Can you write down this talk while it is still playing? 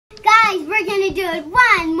we're gonna do it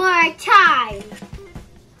one more time.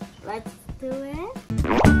 Let's do it.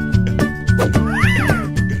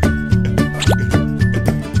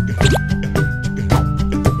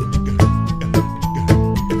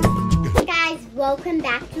 Hey guys, welcome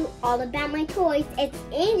back to All About My Toys. It's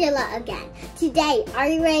Angela again. Today, are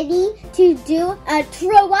you ready to do a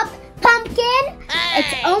throw up pumpkin? Hey.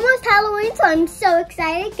 It's almost Halloween, so I'm so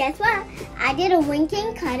excited. Guess what? I did a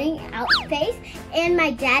winking, cutting out face, and my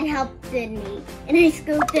dad helped me, and I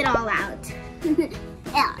scooped it all out.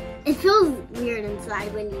 Yeah, it feels weird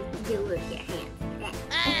inside when you do it with your hands.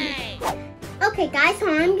 Hey. Okay guys, so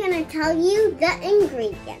I'm gonna tell you the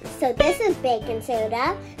ingredients. So this is baking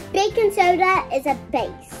soda. Baking soda is a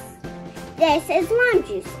base. This is lime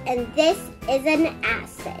juice, and this is an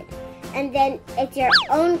acid. And then it's your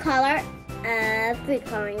own color, food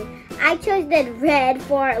coloring. I chose the red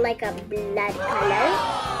for like a blood color.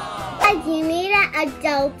 Guys, you need an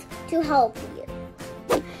adult to help you.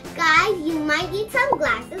 Guys, you might need some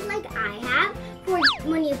glasses like I have. For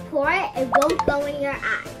when you pour it, it won't go in your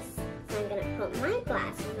eyes. So I'm gonna put my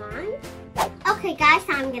glasses on. Okay guys,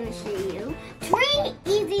 so I'm gonna show you 3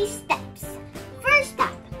 easy steps. First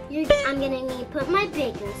step, I'm gonna need to put my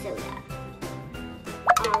baking soda.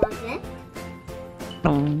 All of it.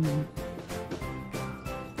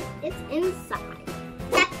 It's inside.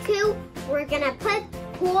 Step 2, we're gonna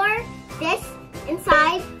pour this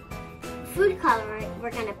inside food coloring.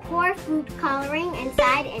 We're gonna pour food coloring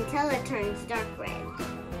inside until it turns dark red.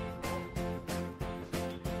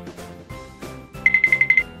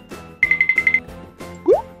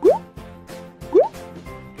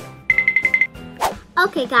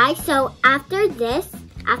 Okay guys, so after this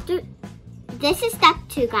is step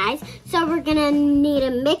 2 guys. So we're gonna need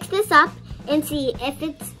to mix this up and see if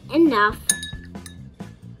it's enough.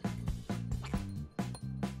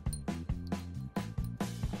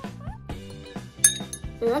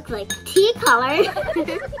 It looks like tea color.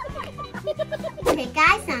 Okay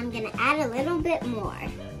guys, so I'm gonna add a little bit more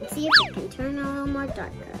and see if it can turn a little more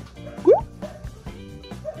darker.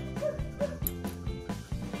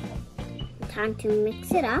 Time to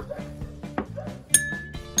mix it up.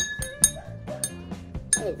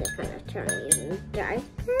 Is it gonna turn even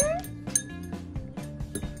darker?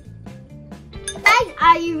 Guys,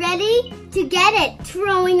 are you ready to get it?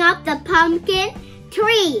 Throwing up the pumpkin?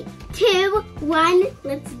 3, 2, 1,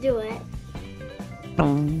 let's do it.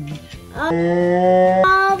 Oh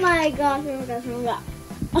my gosh, oh my gosh, oh my gosh.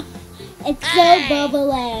 It's so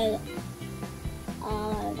bubbly.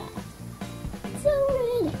 Oh my gosh. It's so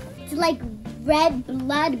red. It's like red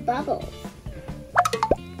blood bubbles.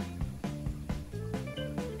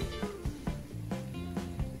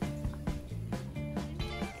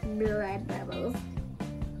 Blood bubbles.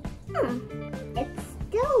 It's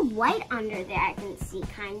still white under there, I can see,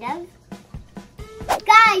 kind of.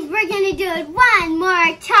 Guys, we're gonna do it one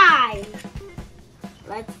more time.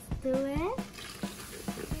 Let's do it.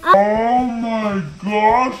 Oh my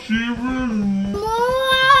gosh, even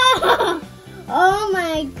more! Oh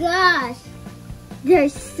my gosh.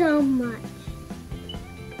 There's so much.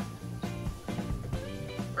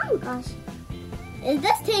 Oh gosh. Is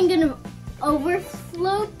this thing gonna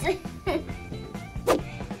overflow?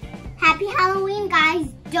 Happy Halloween, guys.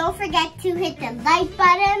 Don't forget to hit the like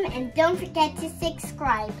button and don't forget to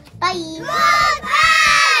subscribe. Bye. Goodbye.